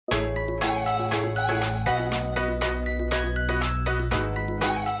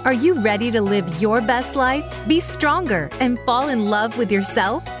Are you ready to live your best life, be stronger, and fall in love with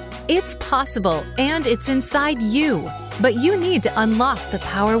yourself? It's possible, and it's inside you, but you need to unlock the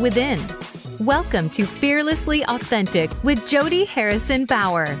power within. Welcome to Fearlessly Authentic with Jody Harrison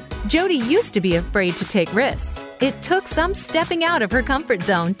Bauer. Jody used to be afraid to take risks. It took some stepping out of her comfort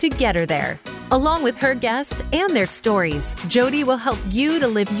zone to get her there. Along with her guests and their stories, Jody will help you to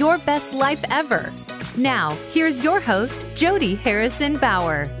live your best life ever. Now, here's your host, Jody Harrison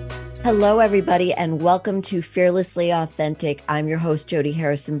Bauer. Hello, everybody, and welcome to Fearlessly Authentic. I'm your host, Jody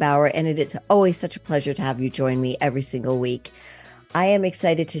Harrison Bauer, and it is always such a pleasure to have you join me every single week. I am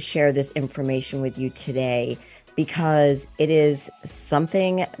excited to share this information with you today because it is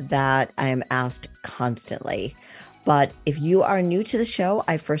something that I am asked constantly. But if you are new to the show,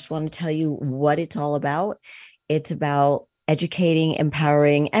 I first want to tell you what it's all about. It's about educating,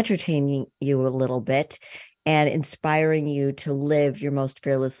 empowering, entertaining you a little bit, and inspiring you to live your most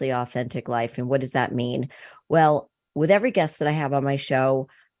fearlessly authentic life. And what does that mean? Well, with every guest that I have on my show,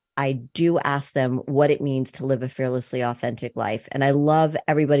 I do ask them what it means to live a fearlessly authentic life. And I love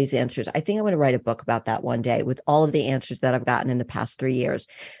everybody's answers. I think I'm going to write a book about that one day with all of the answers that I've gotten in the past 3 years,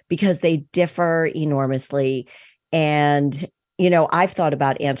 because they differ enormously. And, I've thought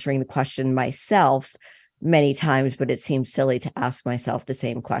about answering the question myself many times, but it seems silly to ask myself the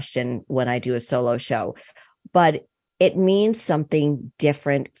same question when I do a solo show. But it means something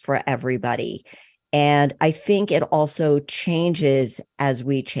different for everybody. And I think it also changes as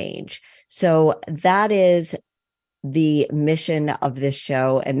we change. So that is the mission of this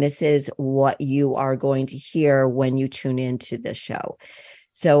show. And this is what you are going to hear when you tune into this show.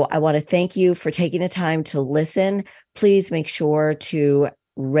 So I want to thank you for taking the time to listen. Please make sure to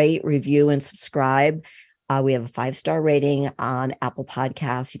rate, review, and subscribe. We have a 5-star rating on Apple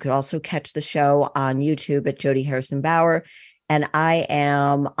Podcasts. You could also catch the show on YouTube at Jody Harrison Bauer. And I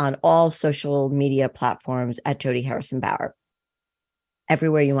am on all social media platforms at Jody Harrison Bauer.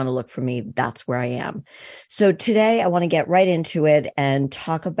 Everywhere you want to look for me, that's where I am. So today I want to get right into it and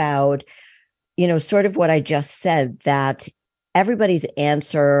talk about, sort of what I just said, that everybody's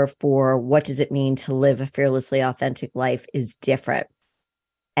answer for what does it mean to live a fearlessly authentic life is different.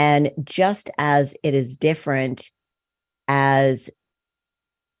 And just as it is different as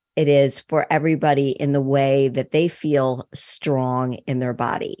it is for everybody in the way that they feel strong in their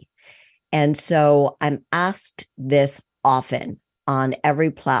body. And so I'm asked this often on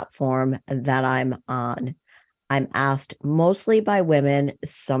every platform that I'm on. I'm asked mostly by women,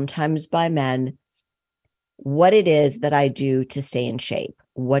 sometimes by men, what it is that I do to stay in shape.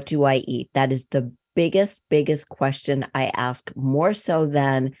 What do I eat? That is the biggest question I ask, more so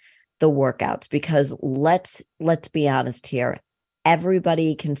than the workouts, because let's be honest here.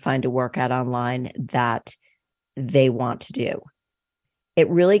 Everybody can find a workout online that they want to do. It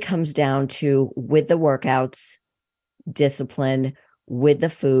really comes down to, with the workouts, discipline, with the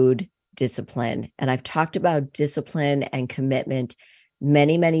food, discipline. And I've talked about discipline and commitment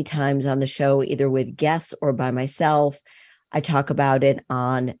many times on the show, either with guests or by myself. I talk about it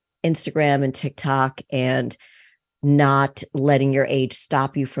on Instagram and TikTok, and not letting your age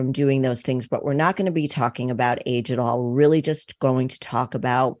stop you from doing those things. But we're not going to be talking about age at all. We're really just going to talk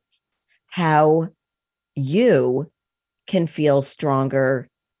about how you can feel stronger,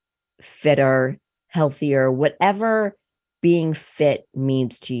 fitter, healthier, whatever being fit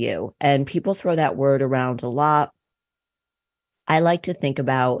means to you. And people throw that word around a lot. I like to think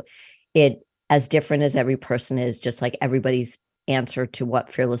about it as different as every person is, just like everybody's answer to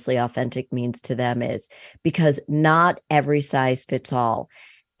what fearlessly authentic means to them is, because not every size fits all.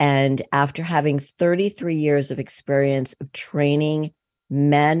 And after having 33 years of experience of training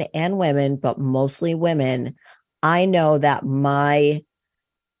men and women, but mostly women, I know that my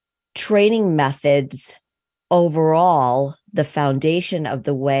training methods overall, the foundation of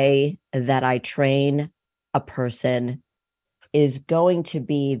the way that I train a person is going to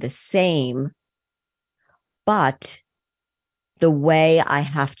be the same, but the way I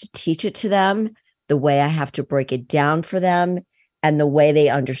have to teach it to them, the way I have to break it down for them, and the way they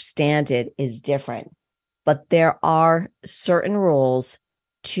understand it is different. But there are certain rules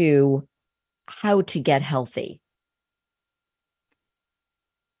to how to get healthy.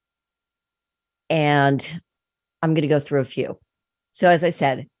 And I'm going to go through a few. So as I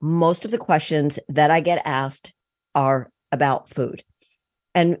said, most of the questions that I get asked are about food.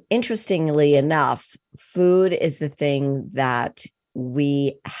 And interestingly enough, food is the thing that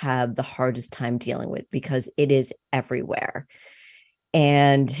we have the hardest time dealing with because it is everywhere.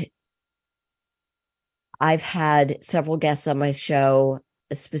 And I've had several guests on my show,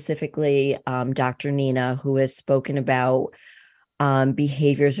 specifically Dr. Nina, who has spoken about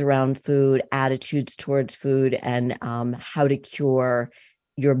behaviors around food, attitudes towards food, and how to cure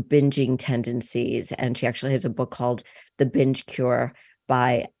your binging tendencies. And she actually has a book called The Binge Cure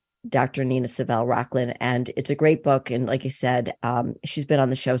by Dr. Nina Savelle Rocklin. And it's a great book. And like I said, she's been on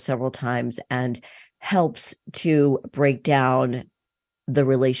the show several times and helps to break down the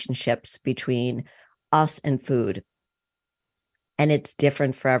relationships between us and food. And it's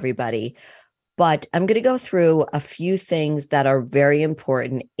different for everybody. But I'm going to go through a few things that are very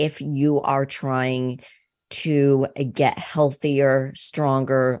important if you are trying to get healthier,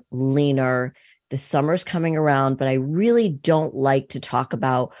 stronger, leaner. The summer's coming around, but I really don't like to talk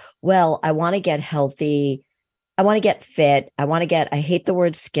about, well, I want to get healthy. I want to get fit. I hate the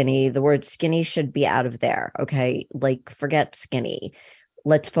word skinny. The word skinny should be out of there. Okay. Like, forget skinny.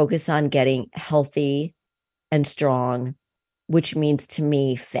 Let's focus on getting healthy and strong, which means to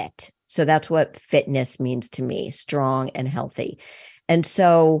me fit. So that's what fitness means to me, strong and healthy. And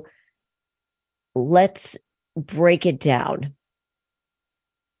so let's break it down.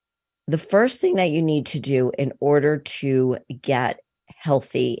 The first thing that you need to do in order to get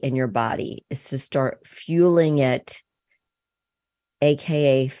healthy in your body is to start fueling it,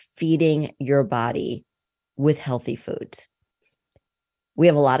 AKA feeding your body with healthy foods. We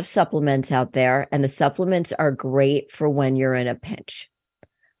have a lot of supplements out there, and the supplements are great for when you're in a pinch.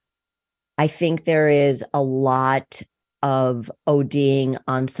 I think there is a lot of ODing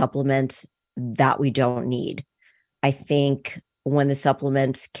on supplements that we don't need. I think when the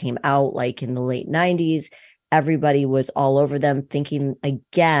supplements came out, like in the late 90s, everybody was all over them, thinking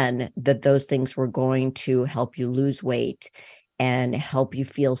again that those things were going to help you lose weight and help you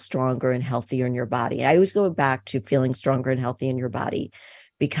feel stronger and healthier in your body. I always go back to feeling stronger and healthy in your body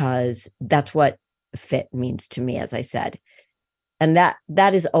because that's what fit means to me, as I said. And that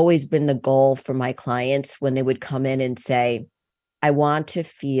has always been the goal for my clients when they would come in and say, I want to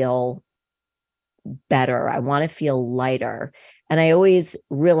feel better. I want to feel lighter. And I always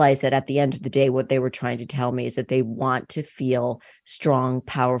realized that at the end of the day, what they were trying to tell me is that they want to feel strong,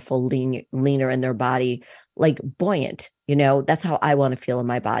 powerful, leaner in their body, like buoyant. That's how I want to feel in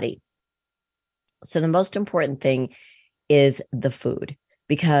my body. So the most important thing is the food,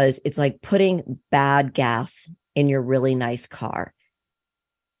 because it's like putting bad gas in your really nice car.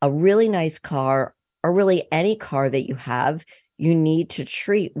 A really nice car, or really any car that you have, you need to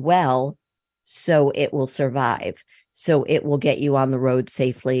treat well so it will survive, so it will get you on the road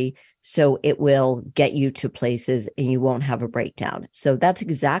safely, so it will get you to places and you won't have a breakdown. So that's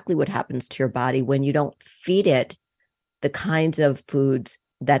exactly what happens to your body when you don't feed it the kinds of foods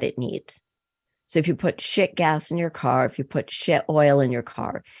that it needs. So if you put shit gas in your car, if you put shit oil in your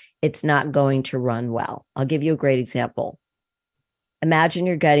car, it's not going to run well. I'll give you a great example. Imagine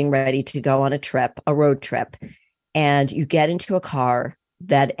you're getting ready to go on a road trip, and you get into a car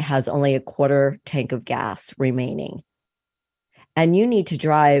that has only a quarter tank of gas remaining. And you need to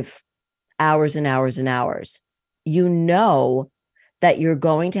drive hours and hours and hours. You know that you're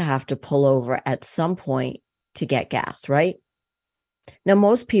going to have to pull over at some point to get gas, right? Now,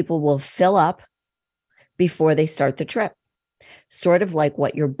 most people will fill up before they start the trip, sort of like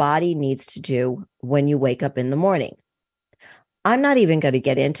what your body needs to do when you wake up in the morning. I'm not even going to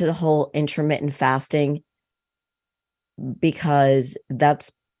get into the whole intermittent fasting because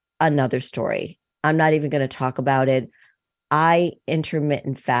that's another story. I'm not even going to talk about it. I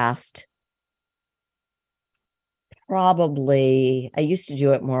intermittent fast I used to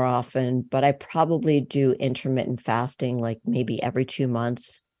do it more often, but I probably do intermittent fasting like maybe every 2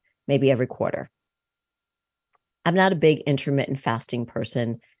 months, maybe every quarter. I'm not a big intermittent fasting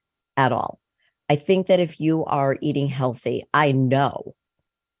person at all. I think that if you are eating healthy, I know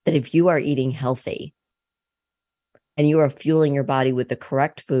that if you are eating healthy and you are fueling your body with the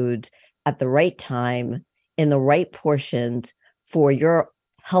correct foods at the right time, in the right portions for your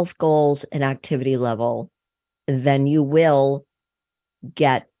health goals and activity level, then you will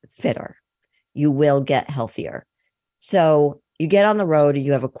get fitter. You will get healthier. So you get on the road and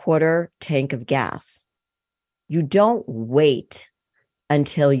you have a quarter tank of gas. You don't wait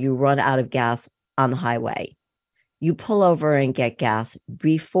until you run out of gas on the highway. You pull over and get gas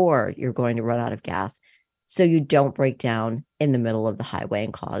before you're going to run out of gas, so you don't break down in the middle of the highway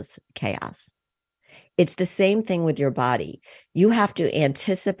and cause chaos. It's the same thing with your body. You have to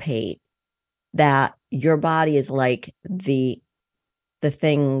anticipate that your body is like the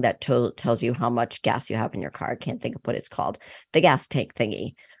thing that tells you how much gas you have in your car. I can't think of what it's called. The gas tank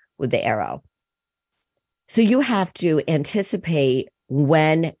thingy with the arrow. So you have to anticipate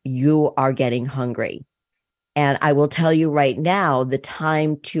when you are getting hungry. And I will tell you right now, the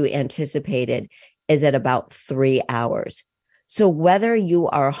time to anticipate it is at about 3 hours. So whether you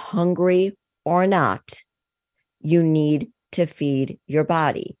are hungry or not, you need to feed your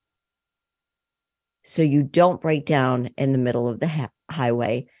body so you don't break down in the middle of the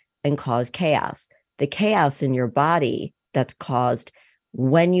highway and cause chaos. The chaos in your body that's caused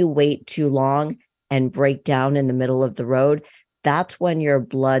when you wait too long and break down in the middle of the road, that's when your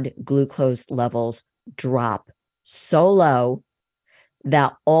blood glucose levels drop so low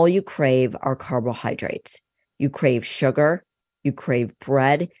that all you crave are carbohydrates. You crave sugar, you crave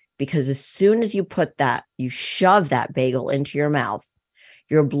bread, because as soon as you shove that bagel into your mouth,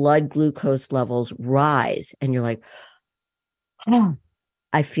 your blood glucose levels rise and you're like, oh,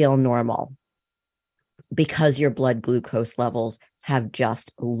 I feel normal, because your blood glucose levels have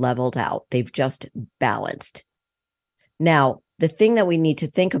just leveled out. They've just balanced. Now, the thing that we need to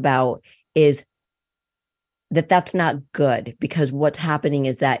think about is that that's not good, because what's happening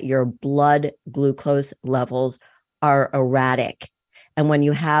is that your blood glucose levels are erratic. And when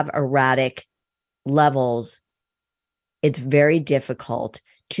you have erratic levels, it's very difficult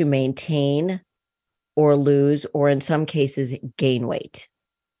to maintain or lose, or in some cases, gain weight.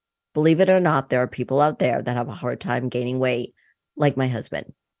 Believe it or not, there are people out there that have a hard time gaining weight, like my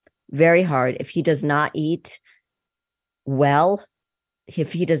husband. Very hard. If he does not eat well,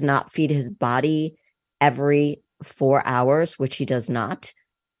 if he does not feed his body every 4 hours, which he does not,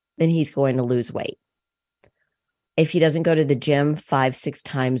 then he's going to lose weight. If he doesn't go to the gym 5-6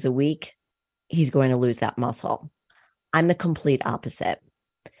 times a week, he's going to lose that muscle. I'm the complete opposite.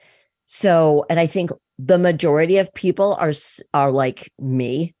 So, and I think the majority of people are like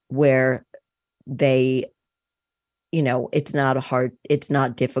me, where they, it's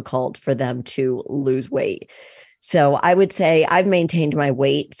not difficult for them to lose weight. So I would say I've maintained my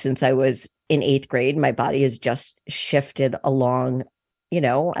weight since I was in 8th grade. My body has just shifted along,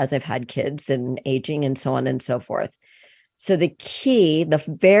 as I've had kids and aging and so on and so forth. So the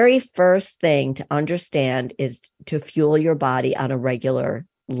very first thing to understand is to fuel your body on a regular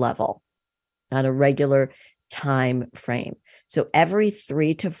level, on a regular time frame. So every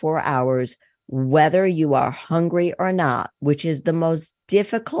 3 to 4 hours, whether you are hungry or not, which is the most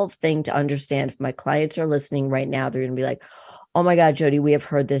difficult thing to understand. If my clients are listening right now, they're going to be like, oh my God, Jody, we have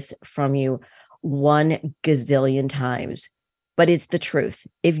heard this from you 1 gazillion times, but it's the truth.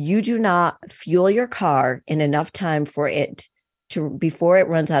 If you do not fuel your car in enough time before it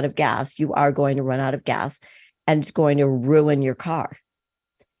runs out of gas, you are going to run out of gas, and it's going to ruin your car.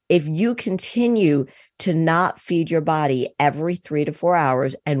 If you continue to not feed your body every 3 to 4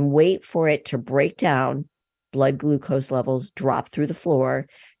 hours and wait for it to break down, blood glucose levels drop through the floor,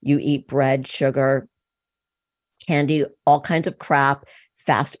 you eat bread, sugar, candy, all kinds of crap,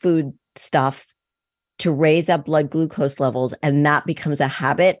 fast food stuff to raise that blood glucose levels, and that becomes a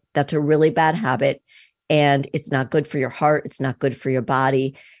habit, that's a really bad habit, and it's not good for your heart, it's not good for your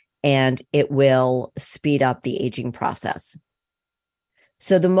body, and it will speed up the aging process.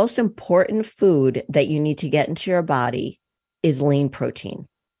 So the most important food that you need to get into your body is lean protein.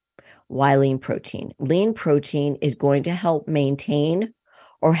 Why lean protein? Lean protein is going to help maintain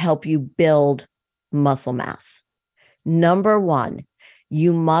or help you build muscle mass. Number 1,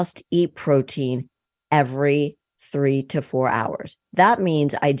 you must eat protein every 3 to 4 hours. That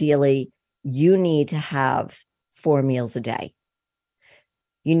means ideally you need to have 4 meals a day.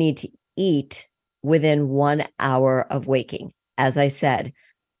 You need to eat within 1 hour of waking. As I said,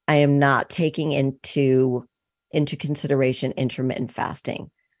 I am not taking into consideration intermittent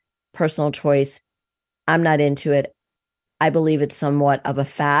fasting. Personal choice. I'm not into it. I believe it's somewhat of a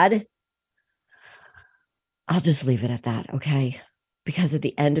fad. I'll just leave it at that, okay? Because at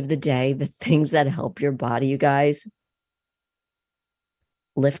the end of the day, the things that help your body, you guys,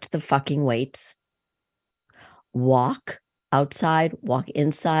 lift the fucking weights, walk outside, walk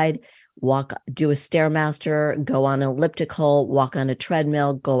inside, do a Stairmaster, go on an elliptical, walk on a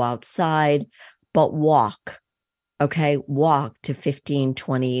treadmill, go outside, but walk, okay? Walk to 15,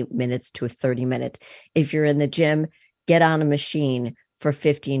 20 minutes to 30 minutes. If you're in the gym, get on a machine for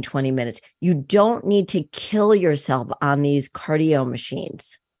 15, 20 minutes. You don't need to kill yourself on these cardio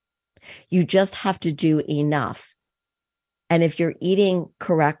machines. You just have to do enough. And if you're eating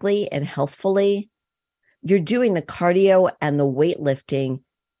correctly and healthfully, you're doing the cardio and the weightlifting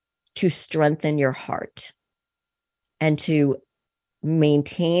to strengthen your heart and to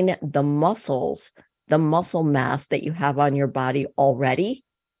maintain the muscles, the muscle mass that you have on your body already.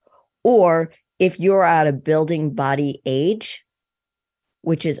 Or if you're at a building body age,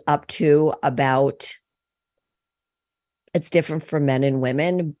 which is up to about, it's different for men and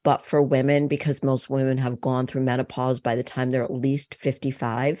women, but for women, because most women have gone through menopause by the time they're at least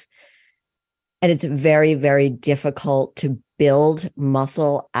 55, And it's very, very difficult to build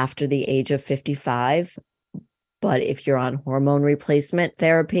muscle after the age of 55. But if you're on hormone replacement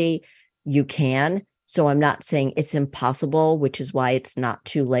therapy, you can. So I'm not saying it's impossible, which is why it's not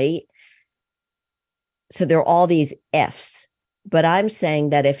too late. So there are all these ifs. But I'm saying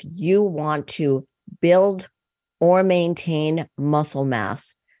that if you want to build or maintain muscle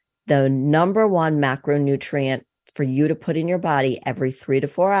mass, the number one macronutrient for you to put in your body every 3 to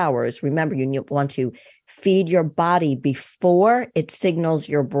 4 hours, remember, you want to feed your body before it signals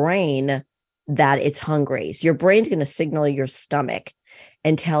your brain that it's hungry. So your brain's going to signal your stomach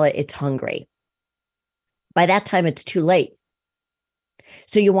and tell it it's hungry. By that time, it's too late.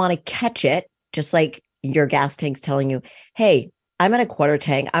 So you want to catch it, just like your gas tank's telling you, hey, I'm at a quarter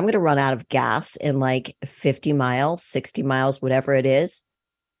tank. I'm going to run out of gas in like 50 miles, 60 miles, whatever it is.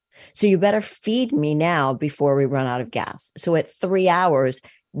 So you better feed me now before we run out of gas. So at 3 hours,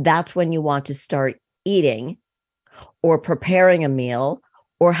 that's when you want to start eating or preparing a meal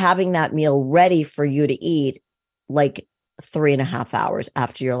or having that meal ready for you to eat like 3.5 hours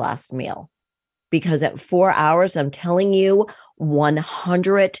after your last meal. Because at 4 hours, I'm telling you,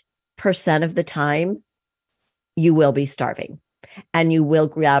 100% of the time, you will be starving and you will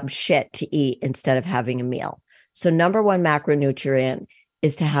grab shit to eat instead of having a meal. So number one macronutrient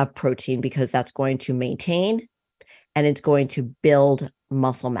is to have protein because that's going to maintain and it's going to build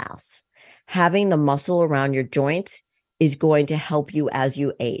muscle mass. Having the muscle around your joints is going to help you as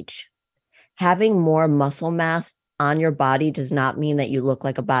you age. Having more muscle mass on your body does not mean that you look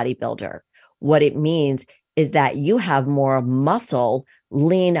like a bodybuilder. What it means is that you have more muscle,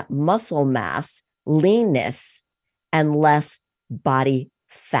 lean muscle mass, leanness, and less body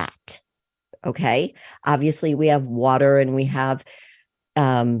fat. Okay. Obviously, we have water and we have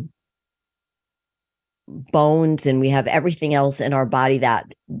bones and we have everything else in our body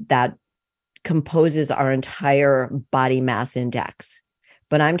that composes our entire body mass index.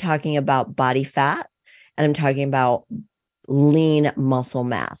 But I'm talking about body fat and I'm talking about lean muscle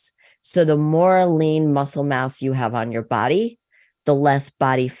mass. So the more lean muscle mass you have on your body, the less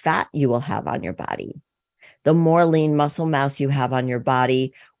body fat you will have on your body. The more lean muscle mass you have on your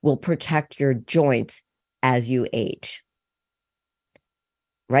body will protect your joints as you age.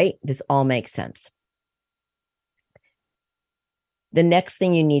 Right? This all makes sense. The next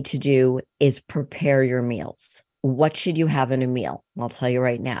thing you need to do is prepare your meals. What should you have in a meal? I'll tell you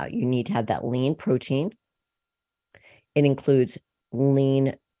right now. You need to have that lean protein. It includes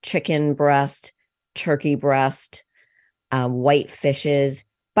lean chicken breast, turkey breast, white fishes.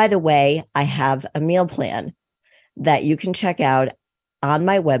 By the way, I have a meal plan that you can check out on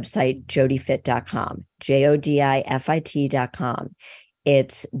my website, jodifit.com, jodifit.com.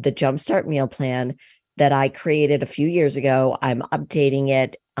 It's the Jumpstart meal plan that I created a few years ago. I'm updating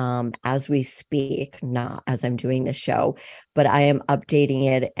it as we speak, not as I'm doing this show, but I am updating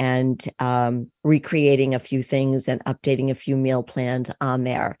it and recreating a few things and updating a few meal plans on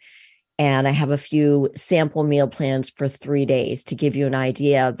there. And I have a few sample meal plans for 3 days to give you an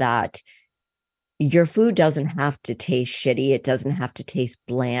idea that your food doesn't have to taste shitty. It doesn't have to taste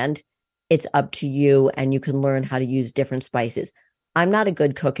bland. It's up to you, and you can learn how to use different spices. I'm not a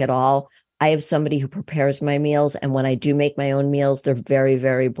good cook at all. I have somebody who prepares my meals, and when I do make my own meals, they're very,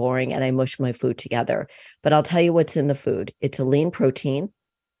 very boring, and I mush my food together. But I'll tell you what's in the food. It's a lean protein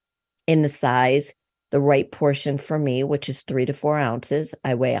in the size, the right portion for me, which is 3 to 4 ounces.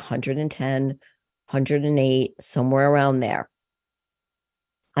 I weigh 110, 108, somewhere around there.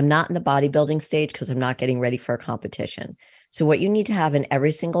 I'm not in the bodybuilding stage because I'm not getting ready for a competition. So what you need to have in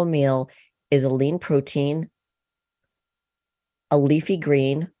every single meal is a lean protein, a leafy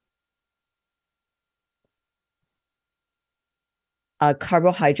green, a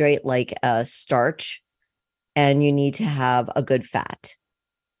carbohydrate like a starch, and you need to have a good fat.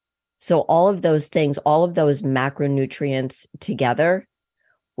 So all of those things, all of those macronutrients together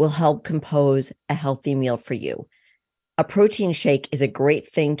will help compose a healthy meal for you. A protein shake is a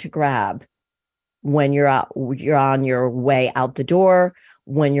great thing to grab when you're on your way out the door,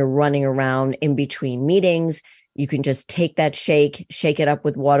 when you're running around in between meetings. You can just take that shake it up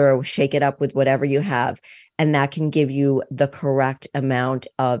with water, or shake it up with whatever you have. And that can give you the correct amount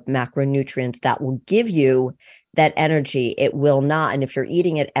of macronutrients that will give you that energy. It will not. And if you're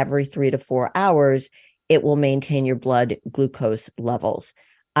eating it every 3 to 4 hours, it will maintain your blood glucose levels.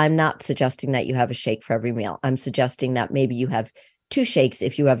 I'm not suggesting that you have a shake for every meal. I'm suggesting that maybe you have 2 shakes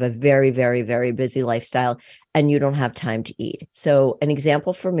if you have a very, very, very busy lifestyle and you don't have time to eat. So an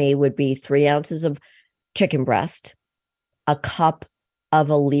example for me would be 3 ounces of chicken breast, a cup of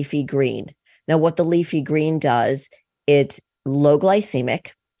a leafy green. Now, what the leafy green does, it's low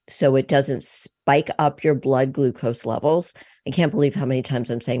glycemic. so it doesn't spike up your blood glucose levels. I can't believe how many times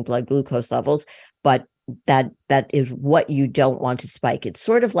I'm saying blood glucose levels, but that is what you don't want to spike. It's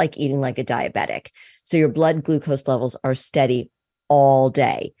sort of like eating like a diabetic. So your blood glucose levels are steady all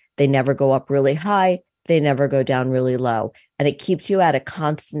day. They never go up really high. They never go down really low. And it keeps you at a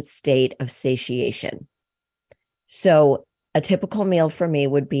constant state of satiation. So a typical meal for me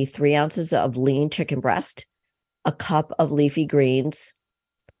would be 3 ounces of lean chicken breast, a cup of leafy greens,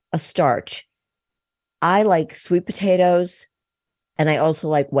 a starch. I like sweet potatoes, and I also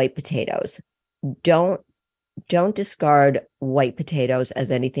like white potatoes. Don't discard white potatoes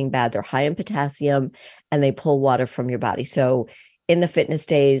as anything bad. They're high in potassium and they pull water from your body. So in the fitness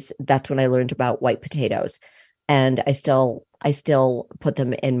days, that's when I learned about white potatoes. And I still put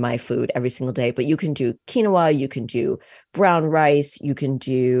them in my food every single day. But you can do quinoa, you can do brown rice, you can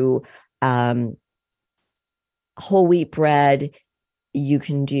do whole wheat bread, you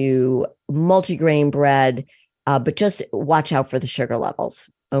can do multigrain bread, but just watch out for the sugar levels.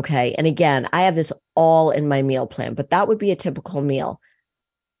 Okay. And again, I have this all in my meal plan, but that would be a typical meal.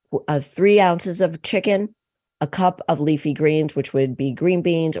 3 ounces of chicken, a cup of leafy greens, which would be green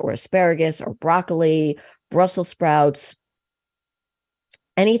beans or asparagus or broccoli, Brussels sprouts,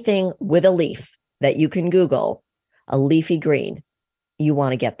 anything with a leaf that you can Google, a leafy green, you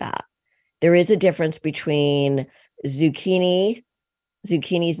want to get that. There is a difference between zucchini.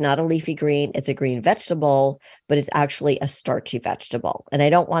 Zucchini is not a leafy green. It's a green vegetable, but it's actually a starchy vegetable. And I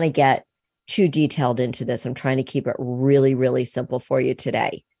don't want to get too detailed into this. I'm trying to keep it really, really simple for you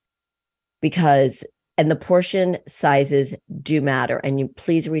today and the portion sizes do matter. And you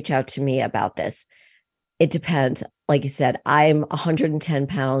please reach out to me about this. It depends. Like I said, I'm 110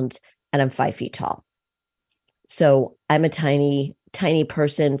 pounds and I'm 5 feet tall. So I'm a tiny, tiny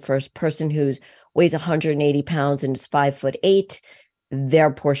person. First person who's weighs 180 pounds and is 5'8",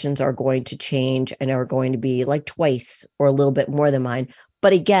 their portions are going to change and are going to be like twice or a little bit more than mine.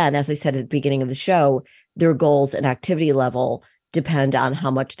 But again, as I said at the beginning of the show, their goals and activity level depend on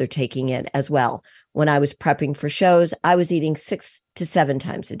how much they're taking in as well. When I was prepping for shows, I was eating 6 to 7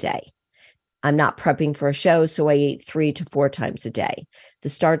 times a day. I'm not prepping for a show, so I eat 3 to 4 times a day. The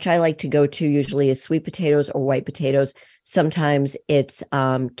starch I like to go to usually is sweet potatoes or white potatoes. Sometimes it's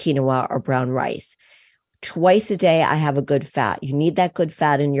quinoa or brown rice. Twice a day, I have a good fat. You need that good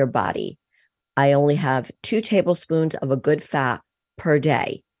fat in your body. I only have 2 tablespoons of a good fat per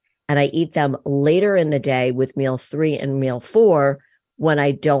day. And I eat them later in the day with meal 3 and meal 4 when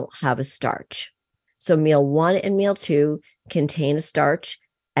I don't have a starch. So meal 1 and meal 2 contain a starch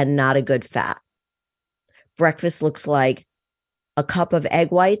and not a good fat. Breakfast looks like a cup of egg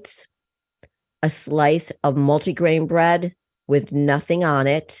whites, a slice of multigrain bread with nothing on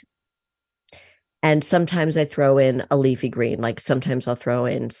it. And sometimes I throw in a leafy green, like sometimes I'll throw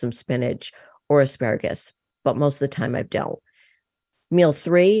in some spinach or asparagus, but most of the time I don't. Meal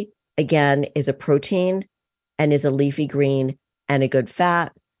 3, again, is a protein and is a leafy green and a good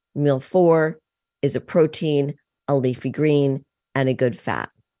fat. Meal 4 is a protein, a leafy green, and a good fat.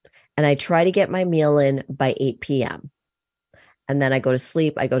 And I try to get my meal in by 8 p.m. And then I go to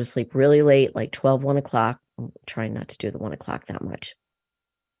sleep. I go to sleep really late, like 12, 1 o'clock. I'm trying not to do the 1 o'clock that much.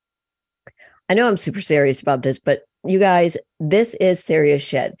 I know I'm super serious about this, but you guys, this is serious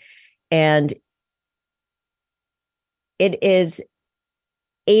shit. And it is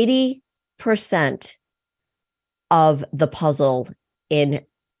 80% of the puzzle in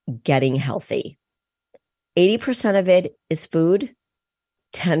getting healthy. 80% of it is food,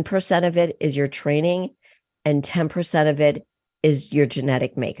 10% of it is your training, and 10% of it is your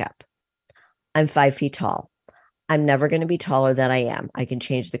genetic makeup. I'm 5 feet tall. I'm never going to be taller than I am. I can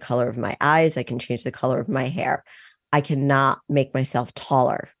change the color of my eyes. I can change the color of my hair. I cannot make myself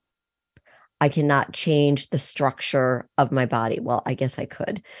taller. I cannot change the structure of my body. Well, I guess I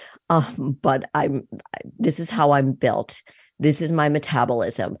could, but this is how I'm built. This is my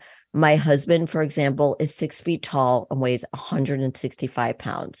metabolism. My husband, for example, is 6 feet tall and weighs 165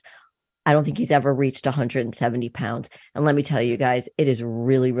 pounds. I don't think he's ever reached 170 pounds. And let me tell you guys, it is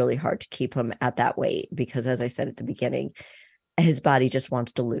really, really hard to keep him at that weight because, as I said at the beginning, his body just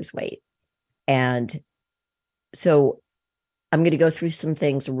wants to lose weight. And so I'm going to go through some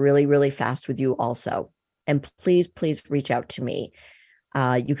things really, really fast with you also. And please, please reach out to me.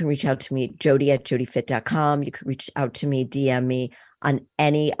 You can reach out to me, jody@jodyfit.com. You can reach out to me, DM me on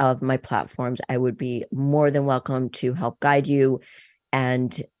any of my platforms. I would be more than welcome to help guide you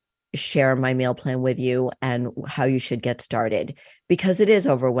and share my meal plan with you and how you should get started, because it is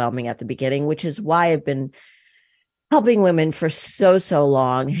overwhelming at the beginning, which is why I've been helping women for so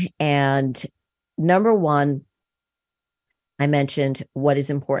long. And number one, I mentioned what is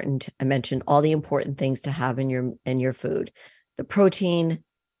important. I mentioned all the important things to have in your food: the protein,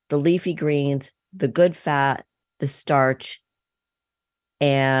 the leafy greens, the good fat, the starch,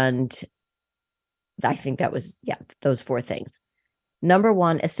 and I think that was, those 4 things. Number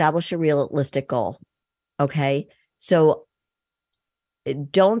 1, establish a realistic goal. Okay. So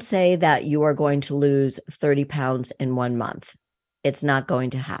don't say that you are going to lose 30 pounds in 1 month. It's not going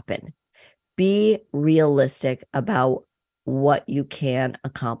to happen. Be realistic about what you can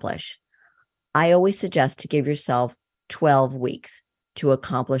accomplish. I always suggest to give yourself 12 weeks to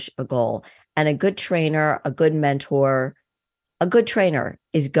accomplish a goal. And a good trainer, a good mentor, a good trainer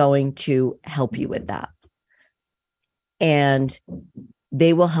is going to help you with that. And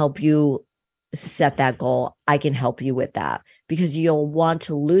they will help you set that goal. I can help you with that because you'll want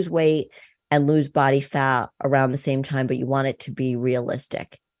to lose weight and lose body fat around the same time, but you want it to be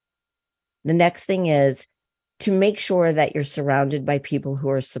realistic. The next thing is to make sure that you're surrounded by people who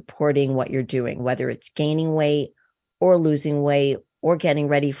are supporting what you're doing, whether it's gaining weight or losing weight or getting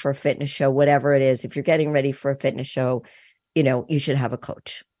ready for a fitness show, whatever it is. If you're getting ready for a fitness show, you should have a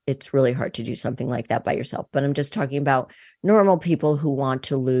coach. It's really hard to do something like that by yourself, but I'm just talking about normal people who want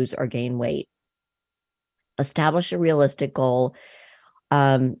to lose or gain weight. Establish a realistic goal.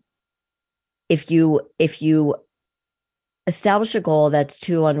 If you establish a goal that's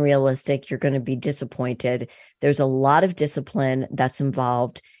too unrealistic, you're going to be disappointed. There's a lot of discipline that's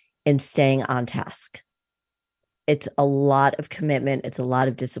involved in staying on task. It's a lot of commitment. It's a lot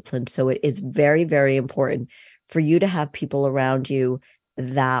of discipline. So it is very, very important for you to have people around you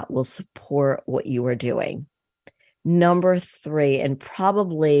that will support what you are doing. Number 3, and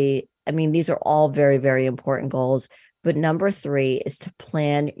probably, these are all very, very important goals, but number 3 is to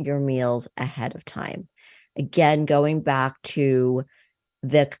plan your meals ahead of time. Again, going back to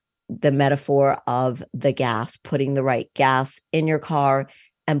the metaphor of the gas, putting the right gas in your car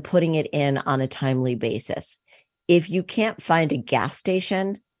and putting it in on a timely basis. If you can't find a gas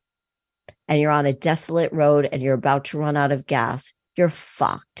station and you're on a desolate road and you're about to run out of gas, you're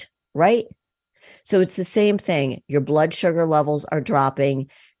fucked, right? So it's the same thing. Your blood sugar levels are dropping.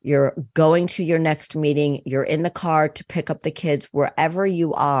 You're going to your next meeting. You're in the car to pick up the kids, wherever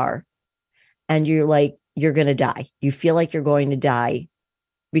you are. And you're like, you're going to die. You feel like you're going to die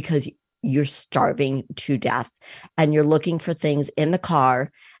because you're starving to death. And you're looking for things in the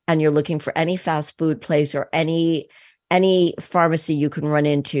car, and you're looking for any fast food place or any pharmacy you can run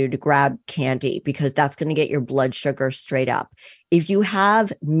into to grab candy, because that's going to get your blood sugar straight up. If you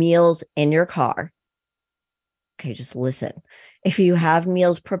have meals in your car, okay, just listen. If you have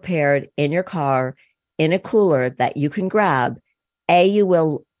meals prepared in your car, in a cooler that you can grab, you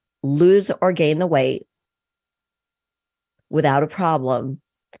will lose or gain the weight without a problem,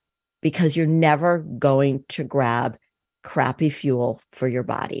 because you're never going to grab crappy fuel for your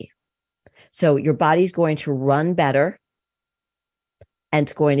body. So your body's going to run better, and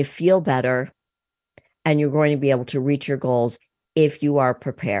it's going to feel better, and you're going to be able to reach your goals if you are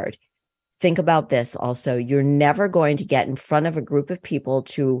prepared. Think about this also. You're never going to get in front of a group of people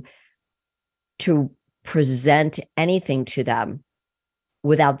to present anything to them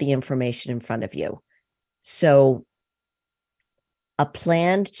without the information in front of you. So a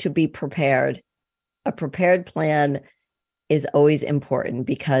plan to be prepared, a prepared plan is always important,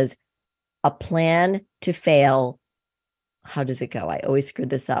 because a plan to fail, how does it go? I always screw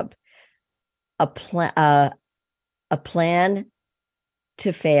this up. A plan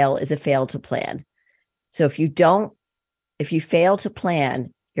to fail is a fail to plan. So if you fail to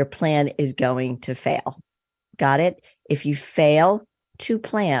plan, your plan is going to fail. Got it? If you fail to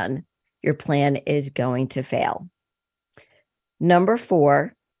plan, your plan is going to fail. Number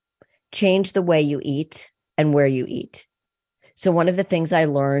 4, change the way you eat and where you eat. So one of the things I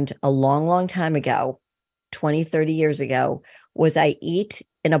learned a long, long time ago, 20, 30 years ago, was I eat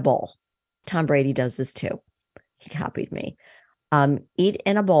in a bowl. Tom Brady does this too. He copied me. Eat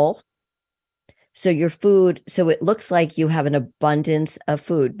in a bowl. So your food, so it looks like you have an abundance of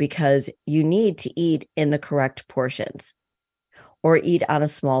food, because you need to eat in the correct portions, or eat on a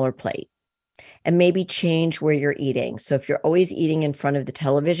smaller plate, and maybe change where you're eating. So if you're always eating in front of the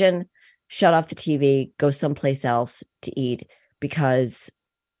television, shut off the TV, go someplace else to eat, because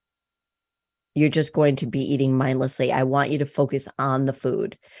you're just going to be eating mindlessly. I want you to focus on the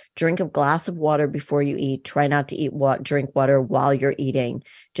food. Drink a glass of water before you eat. Try not to drink water while you're eating.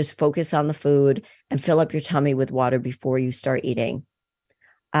 Just focus on the food and fill up your tummy with water before you start eating.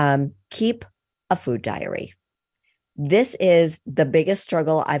 Keep a food diary. This is the biggest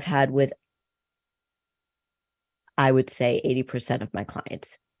struggle I've had with, I would say, 80% of my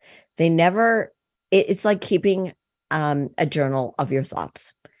clients. It's like keeping a journal of your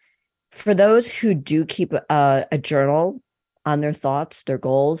thoughts. For those who do keep a journal on their thoughts, their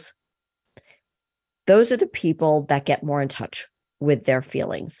goals, those are the people that get more in touch with their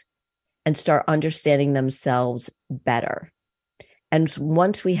feelings and start understanding themselves better. And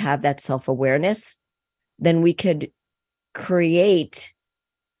once we have that self-awareness, then we could create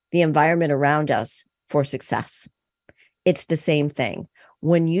the environment around us for success. It's the same thing.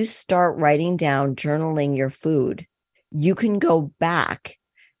 When you start writing down, journaling your food, you can go back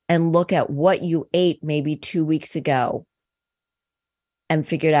and look at what you ate maybe 2 weeks ago and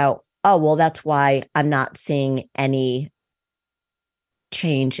figured out, oh, well, that's why I'm not seeing any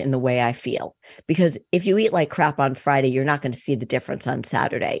change in the way I feel. Because if you eat like crap on Friday, you're not going to see the difference on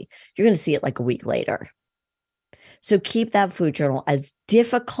Saturday. You're going to see it like a week later. So keep that food journal. As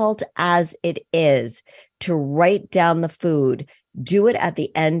difficult as it is to write down the food, do it at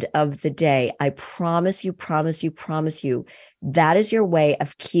the end of the day. I promise you, that is your way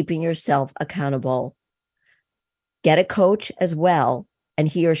of keeping yourself accountable. Get a coach as well, and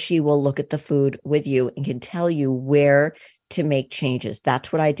he or she will look at the food with you and can tell you where to make changes.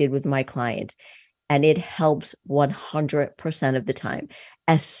 That's what I did with my clients, and it helps 100% of the time.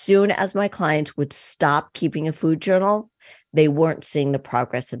 As soon as my clients would stop keeping a food journal, they weren't seeing the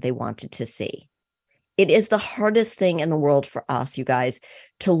progress that they wanted to see. It is the hardest thing in the world for us, you guys,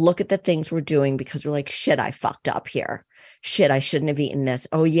 to look at the things we're doing because we're like, shit, I fucked up here. Shit, I shouldn't have eaten this.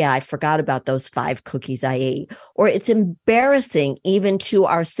 Oh yeah, I forgot about those 5 cookies I ate. Or it's embarrassing even to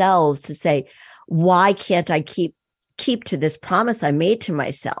ourselves to say, why can't I keep to this promise I made to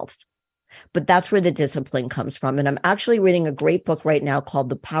myself? But that's where the discipline comes from. And I'm actually reading a great book right now called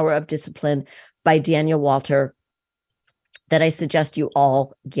The Power of Discipline by Daniel Walter that I suggest you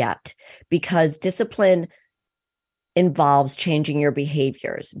all get, because discipline involves changing your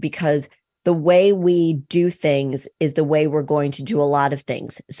behaviors, because the way we do things is the way we're going to do a lot of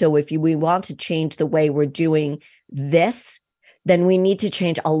things. So if we want to change the way we're doing this, then we need to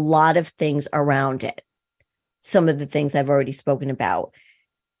change a lot of things around it. Some of the things I've already spoken about.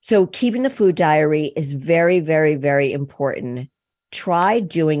 So keeping the food diary is very, very, very important. Try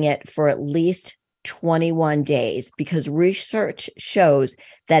doing it for at least 21 days, because research shows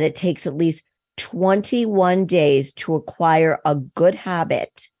that it takes at least 21 days to acquire a good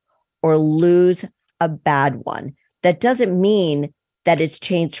habit or lose a bad one. That doesn't mean that it's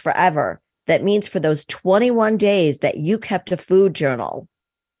changed forever. That means for those 21 days that you kept a food journal,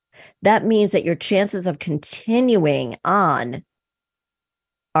 that means that your chances of continuing on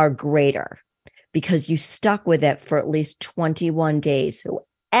are greater because you stuck with it for at least 21 days. So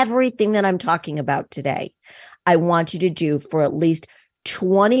everything that I'm talking about today, I want you to do for at least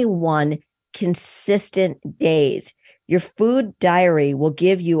 21 consistent days. Your food diary will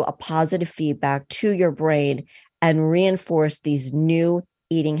give you a positive feedback to your brain and reinforce these new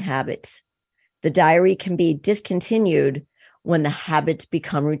eating habits. The diary can be discontinued when the habits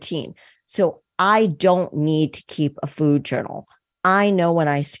become routine. So I don't need to keep a food journal. I know when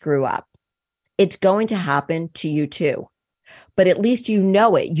I screw up. It's going to happen to you too. But at least you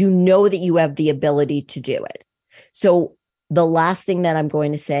know it. You know that you have the ability to do it. So the last thing that I'm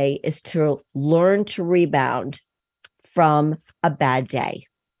going to say is to learn to rebound from a bad day.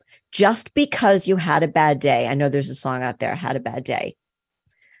 Just because you had a bad day. I know there's a song out there, Had a Bad Day.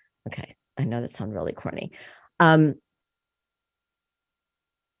 Okay. I know that sounds really corny. But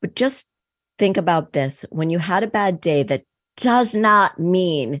just think about this. When you had a bad day, that does not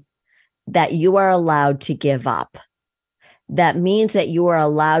mean that you are allowed to give up. That means that you are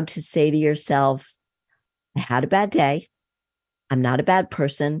allowed to say to yourself, I had a bad day. I'm not a bad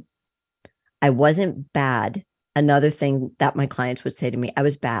person. I wasn't bad. Another thing that my clients would say to me, I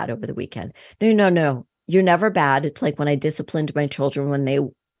was bad over the weekend. No. You're never bad. It's like when I disciplined my children when they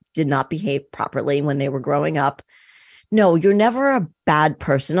did not behave properly when they were growing up. No, you're never a bad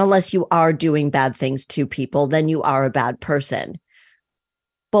person unless you are doing bad things to people. Then you are a bad person.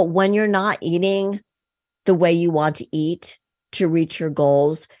 But when you're not eating the way you want to eat to reach your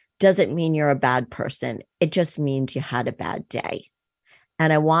goals, doesn't mean you're a bad person. It just means you had a bad day.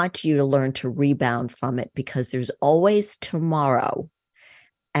 And I want you to learn to rebound from it because there's always tomorrow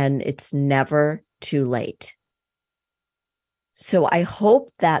and it's never too late. So I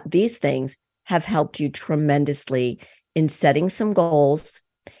hope that these things have helped you tremendously in setting some goals,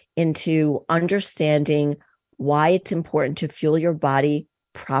 into understanding why it's important to fuel your body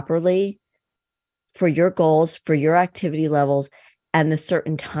properly for your goals, for your activity levels, and the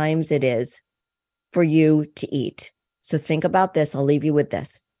certain times it is for you to eat. So think about this. I'll leave you with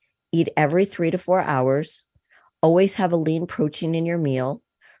this. Eat every 3 to 4 hours. Always have a lean protein in your meal.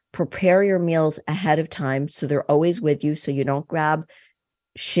 Prepare your meals ahead of time so they're always with you, so you don't grab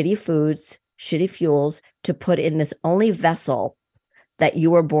shitty foods, shitty fuels to put in this only vessel that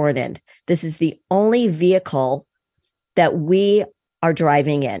you were born in. This is the only vehicle that we are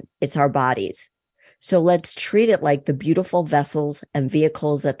driving in. It's our bodies. So let's treat it like the beautiful vessels and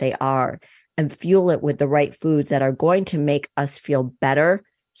vehicles that they are, and fuel it with the right foods that are going to make us feel better,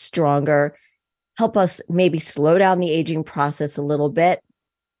 stronger, help us maybe slow down the aging process a little bit,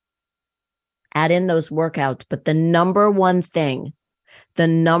 add in those workouts. But the number one thing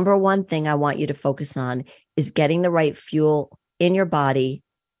I want you to focus on is getting the right fuel in your body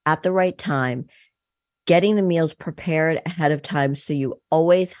at the right time, getting the meals prepared ahead of time so you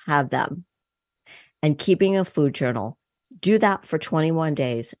always have them, and keeping a food journal. Do that for 21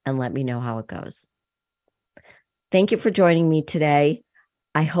 days and let me know how it goes. Thank you for joining me today.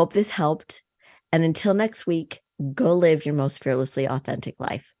 I hope this helped. And until next week, go live your most fearlessly authentic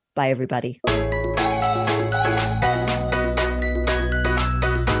life. Bye, everybody.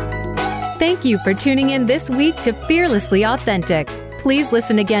 Thank you for tuning in this week to Fearlessly Authentic. Please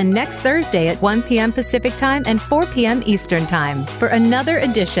listen again next Thursday at 1 p.m. Pacific Time and 4 p.m. Eastern Time for another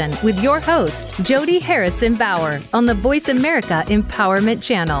edition with your host, Jody Harrison Bauer, on the Voice America Empowerment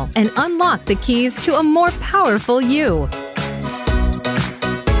Channel, and unlock the keys to a more powerful you.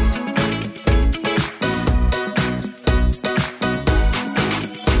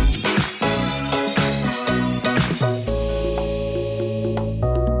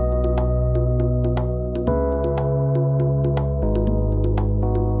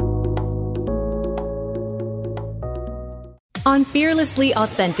 On Fearlessly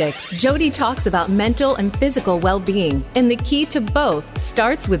Authentic, Jody talks about mental and physical well-being, and the key to both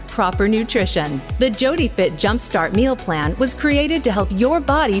starts with proper nutrition. The Jody Fit Jumpstart Meal Plan was created to help your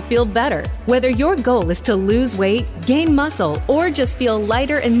body feel better. Whether your goal is to lose weight, gain muscle, or just feel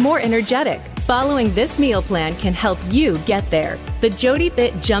lighter and more energetic, following this meal plan can help you get there. The Jody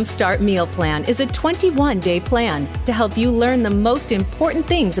Fit Jumpstart Meal Plan is a 21-day plan to help you learn the most important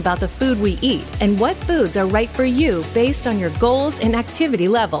things about the food we eat and what foods are right for you based on your goals and activity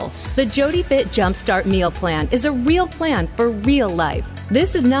level. The Jody Fit Jumpstart Meal Plan is a real plan for real life.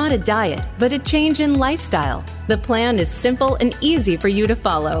 This is not a diet, but a change in lifestyle. The plan is simple and easy for you to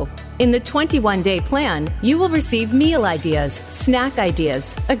follow. In the 21-day plan, you will receive meal ideas, snack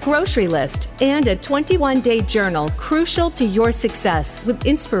ideas, a grocery list, and a 21-day journal crucial to your success with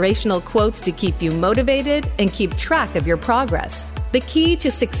inspirational quotes to keep you motivated and keep track of your progress. The key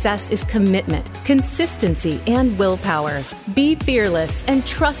to success is commitment, consistency, and willpower. Be fearless and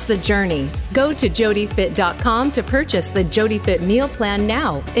trust the journey. Go to jodyfit.com to purchase the Jody Fit Meal Plan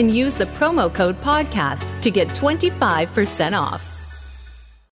now and use the promo code podcast to get 25% off.